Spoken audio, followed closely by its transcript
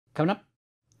Coming up,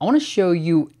 I want to show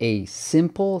you a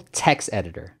simple text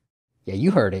editor. Yeah,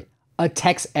 you heard it. A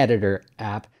text editor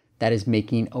app that is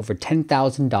making over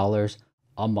 $10,000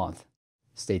 a month.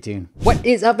 Stay tuned. What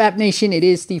is up, App Nation? It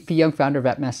is Steve P. Young, founder of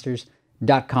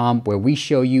appmasters.com, where we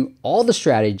show you all the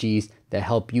strategies that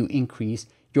help you increase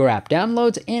your app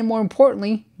downloads and, more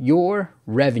importantly, your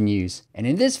revenues. And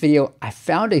in this video, I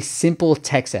found a simple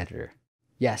text editor.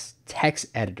 Yes, text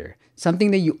editor.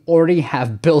 Something that you already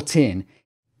have built in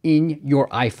your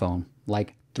iPhone,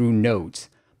 like through Notes,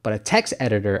 but a text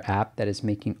editor app that is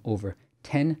making over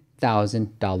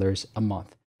 $10,000 a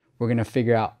month. We're gonna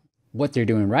figure out what they're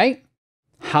doing right,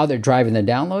 how they're driving the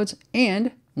downloads,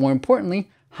 and more importantly,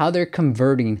 how they're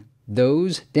converting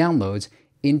those downloads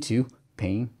into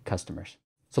paying customers.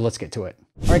 So let's get to it.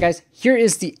 All right, guys, here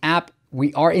is the app.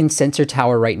 We are in Sensor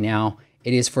Tower right now.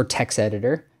 It is for text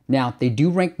editor. Now, they do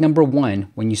rank #1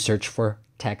 when you search for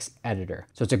text editor.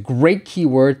 So it's a great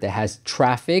keyword that has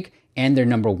traffic and they're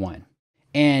 #1.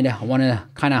 And I wanna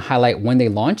kind of highlight when they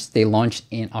launched. They launched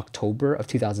in October of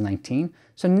 2019.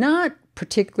 So not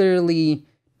particularly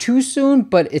too soon,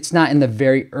 but it's not in the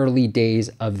very early days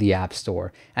of the App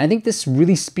Store. And I think this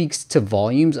really speaks to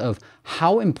volumes of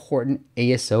how important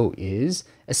ASO is,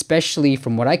 especially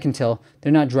from what I can tell,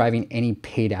 they're not driving any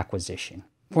paid acquisition.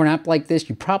 For an app like this,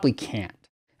 you probably can't.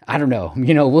 I don't know,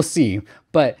 we'll see.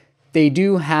 But they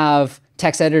do have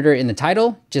text editor in the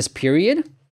title, just period.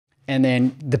 And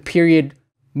then the period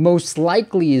most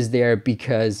likely is there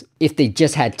because if they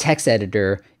just had text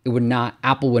editor,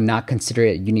 Apple would not consider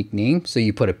it a unique name. So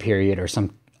you put a period or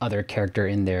some other character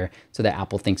in there so that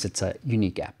Apple thinks it's a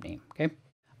unique app name, okay?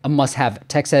 A must-have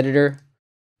text editor.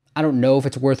 I don't know if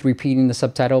it's worth repeating the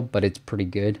subtitle, but it's pretty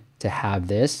good to have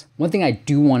this. One thing I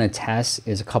do want to test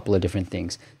is a couple of different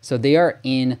things. So they are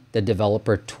in the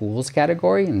developer tools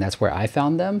category, and that's where I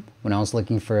found them when I was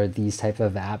looking for these type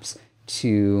of apps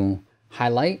to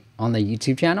highlight on the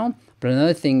YouTube channel. But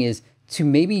another thing is to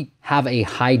maybe have a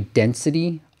high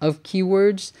density of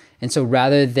keywords. And so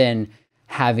rather than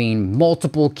having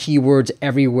multiple keywords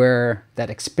everywhere that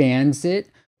expands it,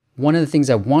 one of the things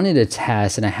I wanted to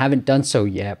test, and I haven't done so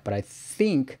yet, but I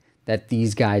think that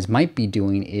these guys might be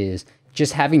doing is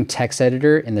just having text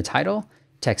editor in the title,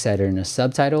 text editor in the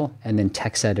subtitle, and then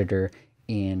text editor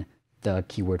in the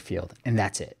keyword field. And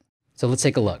that's it. So let's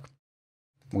take a look.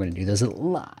 We're gonna do this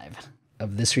live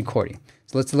of this recording.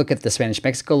 So let's look at the Spanish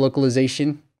Mexico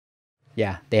localization.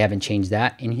 Yeah, they haven't changed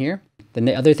that in here. Then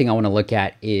the other thing I wanna look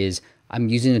at is I'm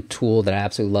using a tool that I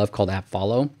absolutely love called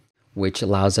AppFollow, which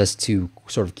allows us to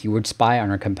sort of keyword spy on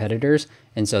our competitors.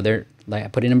 And so I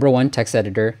put in #1, text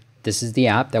editor. This is the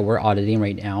app that we're auditing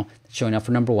right now. It's showing up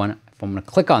for #1. If I'm gonna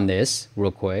click on this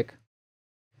real quick,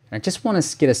 and I just wanna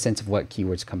get a sense of what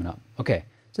keywords coming up. Okay,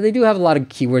 so they do have a lot of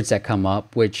keywords that come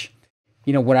up, which,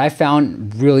 what I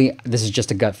found really, this is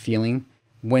just a gut feeling.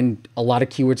 When a lot of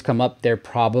keywords come up, they're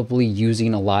probably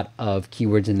using a lot of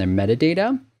keywords in their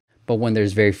metadata. But when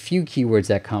there's very few keywords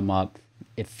that come up,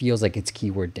 it feels like it's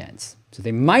keyword dense. So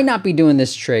they might not be doing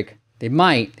this trick. They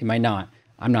might not.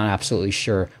 I'm not absolutely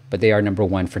sure, but they are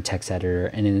 #1 for text editor,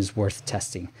 and it is worth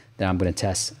testing that I'm going to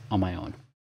test on my own.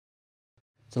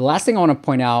 So the last thing I want to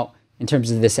point out in terms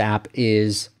of this app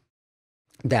is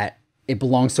that it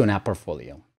belongs to an app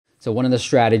portfolio. So one of the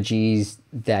strategies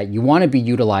that you want to be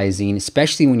utilizing,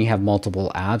 especially when you have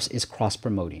multiple apps, is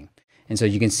cross-promoting. And so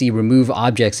you can see Remove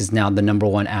Objects is now the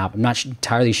 #1 app. I'm not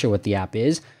entirely sure what the app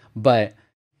is, but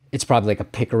it's probably like a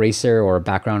pick eraser or a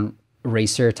background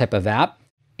eraser type of app.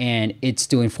 And it's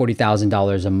doing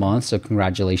 $40,000 a month. So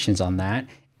congratulations on that.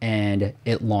 And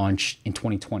it launched in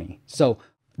 2020. So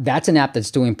that's an app that's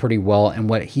doing pretty well. And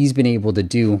what he's been able to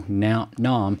do now,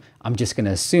 I'm just going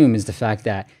to assume, is the fact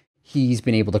that he's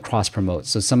been able to cross promote.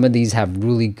 So some of these have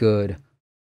really good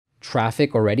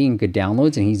traffic already and good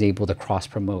downloads, and he's able to cross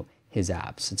promote his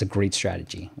apps. It's a great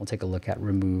strategy. We'll take a look at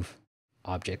Remove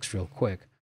Objects real quick.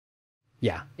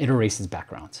 Yeah, it erases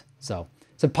backgrounds. So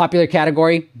it's a popular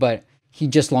category, but he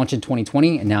just launched in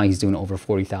 2020 and now he's doing over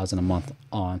 40,000 a month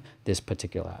on this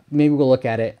particular app. Maybe we'll look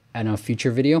at it in a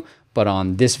future video, but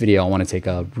on this video, I want to take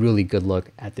a really good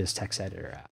look at this text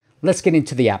editor app. Let's get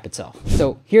into the app itself.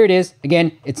 So here it is.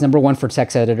 Again, it's #1 for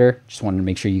text editor. Just wanted to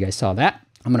make sure you guys saw that.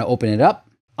 I'm going to open it up.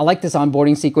 I like this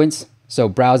onboarding sequence. So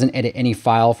browse and edit any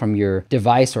file from your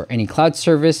device or any cloud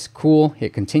service. Cool.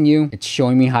 Hit continue. It's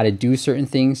showing me how to do certain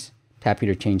things. Tap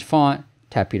here to change font.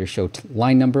 Tap here to show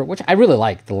line number, which I really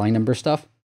like the line number stuff.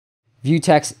 View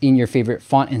text in your favorite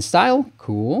font and style.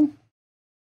 Cool.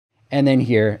 And then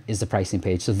here is the pricing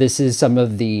page. So this is some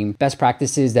of the best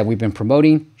practices that we've been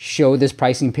promoting. Show this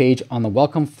pricing page on the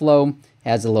welcome flow. It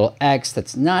has a little X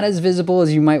that's not as visible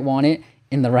as you might want it.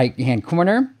 in the right hand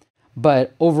corner.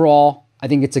 But overall, I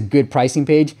think it's a good pricing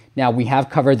page. Now, we have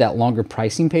covered that longer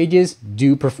pricing pages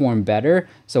do perform better.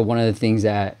 So one of the things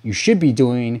that you should be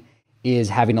doing is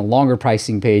having a longer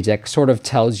pricing page that sort of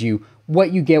tells you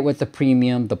what you get with the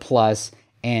premium, the plus,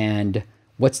 and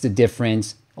what's the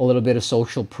difference, a little bit of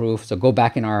social proof. So go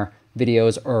back in our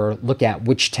videos or look at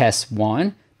which tests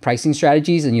won pricing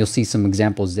strategies, and you'll see some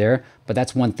examples there. But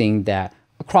that's one thing that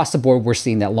across the board, we're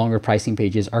seeing that longer pricing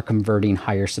pages are converting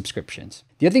higher subscriptions.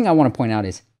 The other thing I want to point out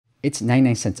is it's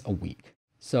 99 cents a week.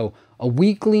 So a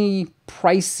weekly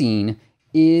pricing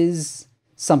is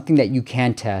something that you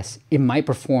can test. It might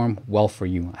perform well for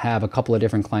you. I have a couple of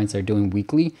different clients that are doing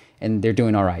weekly and they're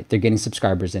doing all right. They're getting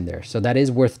subscribers in there. So that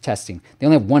is worth testing. They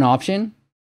only have one option,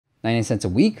 99 cents a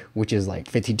week, which is like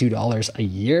 $52 a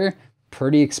year.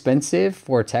 Pretty expensive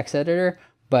for a text editor,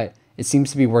 but it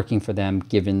seems to be working for them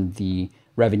given the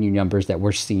revenue numbers that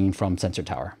we're seeing from Sensor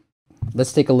Tower.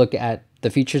 Let's take a look at the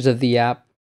features of the app.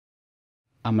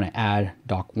 I'm going to add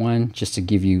Doc 1 just to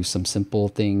give you some simple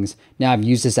things. Now I've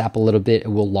used this app a little bit. It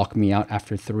will lock me out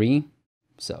after 3.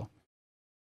 So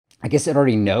I guess it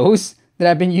already knows that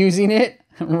I've been using it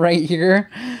right here.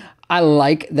 I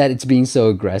like that it's being so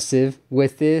aggressive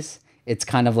with this. It's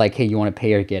kind of like, hey, you want to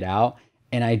pay or get out.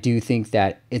 And I do think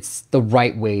that it's the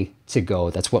right way to go.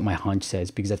 That's what my hunch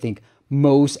says, because I think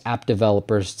most app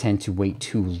developers tend to wait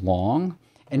too long.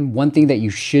 And one thing that you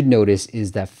should notice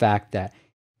is that fact that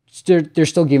they're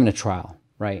still giving a trial,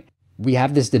 right? We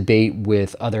have this debate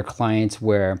with other clients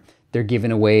where they're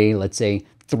giving away, let's say,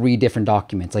 3 different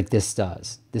documents like this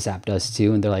does. This app does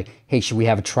too. And they're like, hey, should we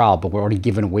have a trial? But we're already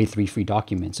giving away 3 free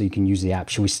documents so you can use the app.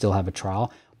 Should we still have a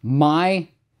trial? My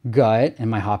gut and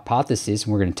my hypothesis,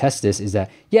 and we're going to test this, is that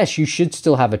yes, you should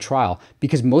still have a trial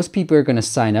because most people are going to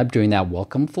sign up during that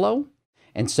welcome flow.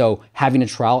 And so having a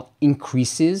trial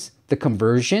increases the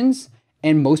conversions,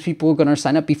 and most people are going to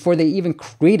sign up before they even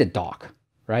create a doc,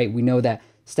 right? We know that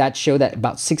stats show that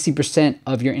about 60%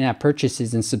 of your in-app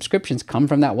purchases and subscriptions come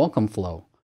from that welcome flow.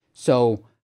 So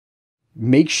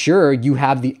make sure you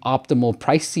have the optimal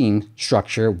pricing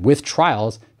structure with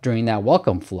trials during that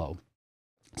welcome flow.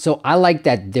 So I like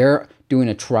that they're doing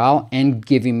a trial and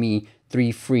giving me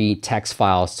 3 free text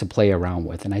files to play around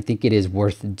with. And I think it is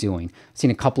worth doing. I've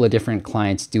seen a couple of different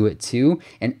clients do it too.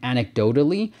 And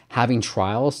anecdotally, having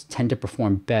trials tend to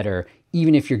perform better,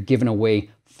 even if you're giving away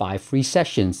 5 free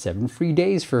sessions, 7 free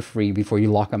days for free before you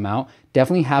lock them out.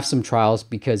 Definitely have some trials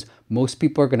because most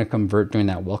people are going to convert during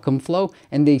that welcome flow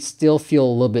and they still feel a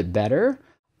little bit better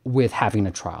with having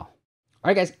a trial. All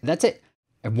right, guys, that's it.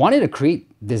 I wanted to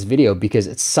create this video because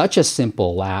it's such a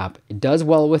simple app. It does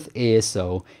well with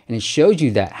ASO, and it shows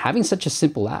you that having such a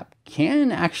simple app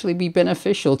can actually be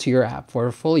beneficial to your app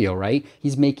portfolio, right?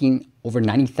 He's making over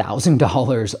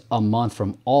 $90,000 a month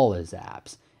from all his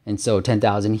apps. And so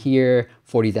 10,000 here,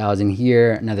 40,000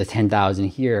 here, another 10,000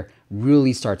 here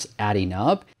really starts adding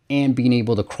up, and being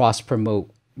able to cross promote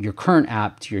your current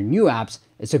app to your new apps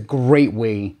is a great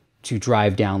way to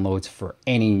drive downloads for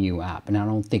any new app. And I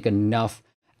don't think enough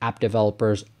app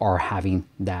developers are having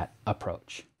that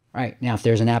approach. All right, now if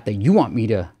there's an app that you want me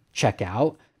to check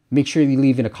out, make sure you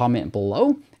leave in a comment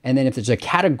below. And then if there's a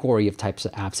category of types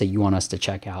of apps that you want us to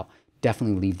check out,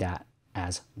 definitely leave that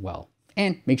as well.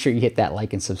 And make sure you hit that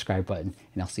like and subscribe button,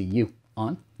 and I'll see you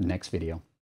on the next video.